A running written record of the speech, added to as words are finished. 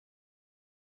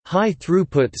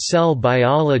High-throughput cell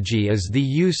biology is the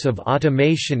use of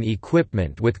automation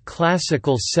equipment with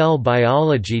classical cell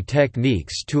biology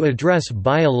techniques to address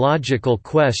biological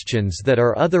questions that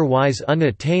are otherwise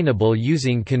unattainable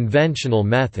using conventional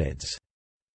methods.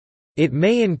 It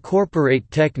may incorporate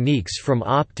techniques from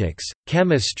optics,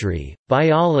 chemistry,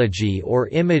 biology or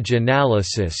image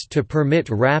analysis to permit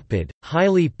rapid,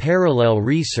 highly parallel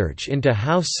research into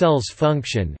how cells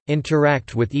function,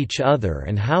 interact with each other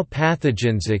and how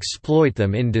pathogens exploit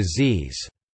them in disease.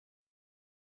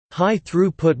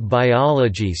 High-throughput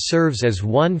biology serves as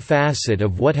one facet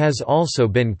of what has also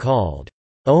been called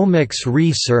omics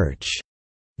research,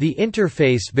 the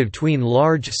interface between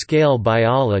large-scale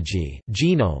biology,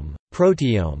 genome,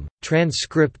 proteome,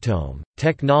 transcriptome,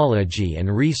 technology and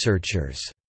researchers.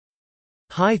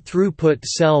 High-throughput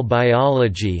cell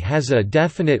biology has a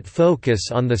definite focus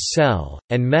on the cell,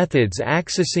 and methods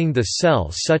accessing the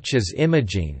cell such as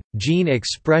imaging, gene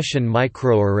expression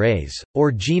microarrays,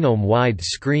 or genome-wide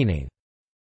screening.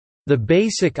 The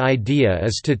basic idea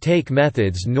is to take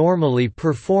methods normally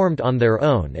performed on their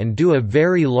own and do a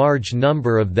very large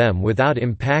number of them without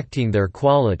impacting their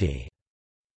quality.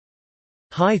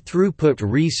 High-throughput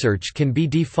research can be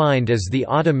defined as the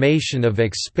automation of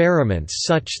experiments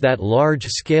such that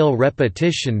large-scale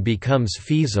repetition becomes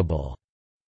feasible.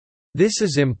 This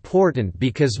is important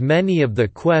because many of the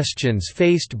questions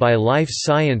faced by life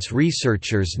science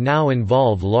researchers now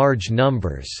involve large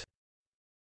numbers.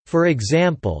 For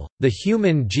example, the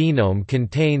human genome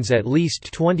contains at least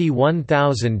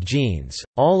 21,000 genes,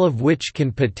 all of which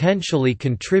can potentially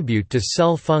contribute to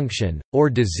cell function, or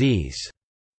disease.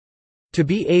 To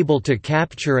be able to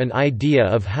capture an idea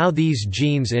of how these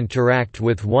genes interact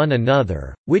with one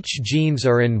another, which genes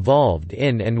are involved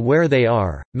in and where they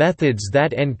are, methods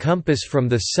that encompass from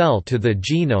the cell to the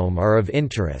genome are of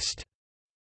interest.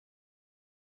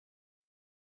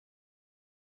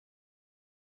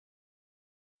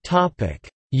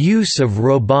 Use of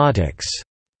robotics.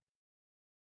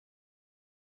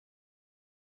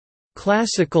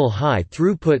 Classical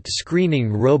high-throughput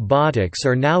screening robotics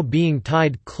are now being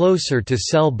tied closer to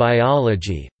cell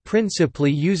biology,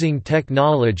 principally using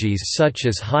technologies such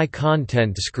as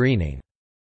high-content screening.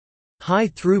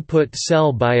 High-throughput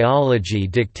cell biology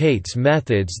dictates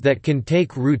methods that can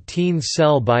take routine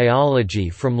cell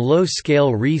biology from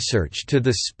low-scale research to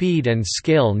the speed and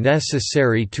scale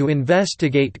necessary to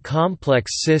investigate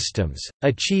complex systems,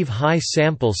 achieve high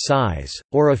sample size,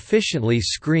 or efficiently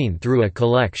screen through a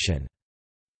collection.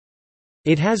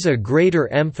 It has a greater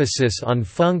emphasis on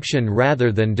function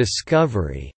rather than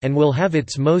discovery, and will have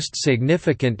its most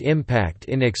significant impact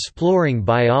in exploring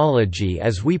biology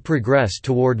as we progress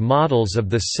toward models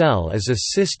of the cell as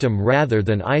a system rather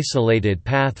than isolated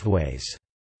pathways.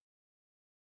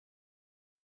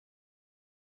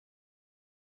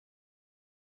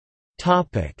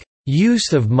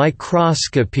 Use of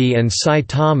microscopy and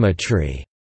cytometry.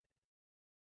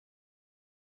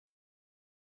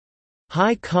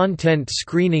 High-content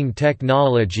screening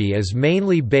technology is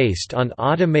mainly based on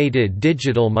automated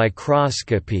digital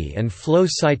microscopy and flow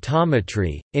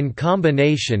cytometry, in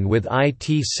combination with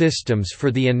IT systems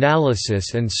for the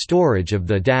analysis and storage of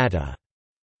the data.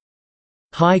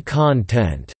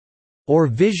 High-content or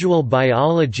visual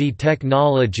biology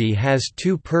technology has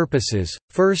two purposes,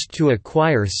 first to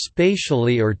acquire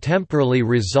spatially or temporally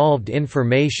resolved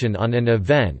information on an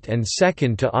event and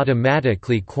second to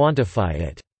automatically quantify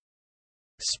it.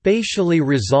 Spatially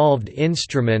resolved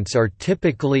instruments are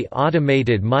typically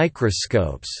automated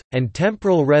microscopes, and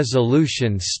temporal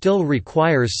resolution still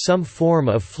requires some form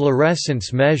of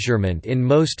fluorescence measurement in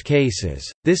most cases.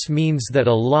 This means that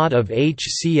a lot of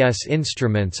HCS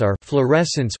instruments are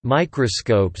fluorescence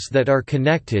microscopes that are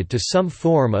connected to some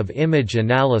form of image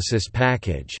analysis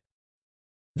package.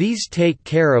 These take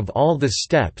care of all the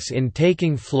steps in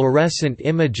taking fluorescent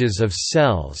images of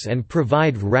cells and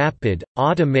provide rapid,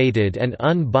 automated and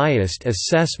unbiased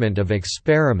assessment of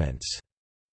experiments.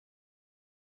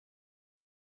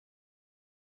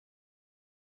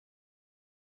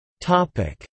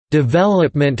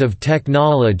 Development of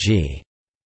technology.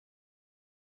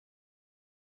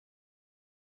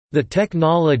 The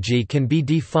technology can be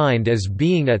defined as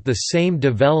being at the same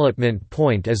development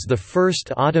point as the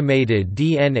first automated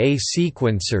DNA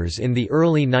sequencers in the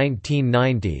early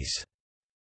 1990s.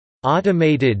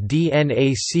 Automated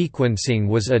DNA sequencing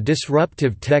was a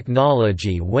disruptive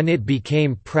technology when it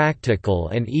became practical,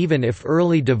 and even if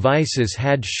early devices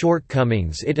had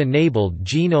shortcomings, it enabled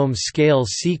genome-scale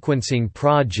sequencing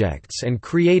projects and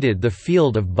created the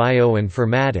field of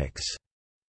bioinformatics.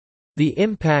 The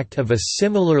impact of a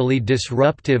similarly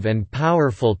disruptive and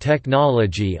powerful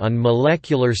technology on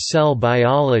molecular cell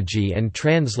biology and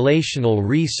translational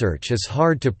research is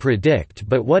hard to predict,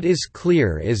 but what is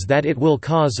clear is that it will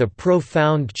cause a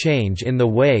profound change in the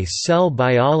way cell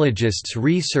biologists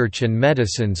research and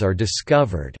medicines are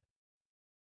discovered.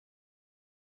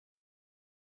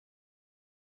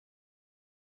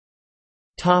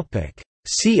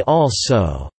 See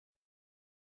also: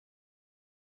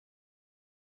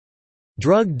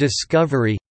 drug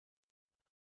discovery,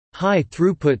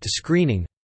 high-throughput screening,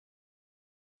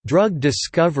 drug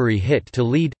discovery hit to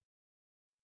lead,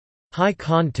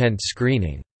 high-content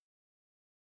screening.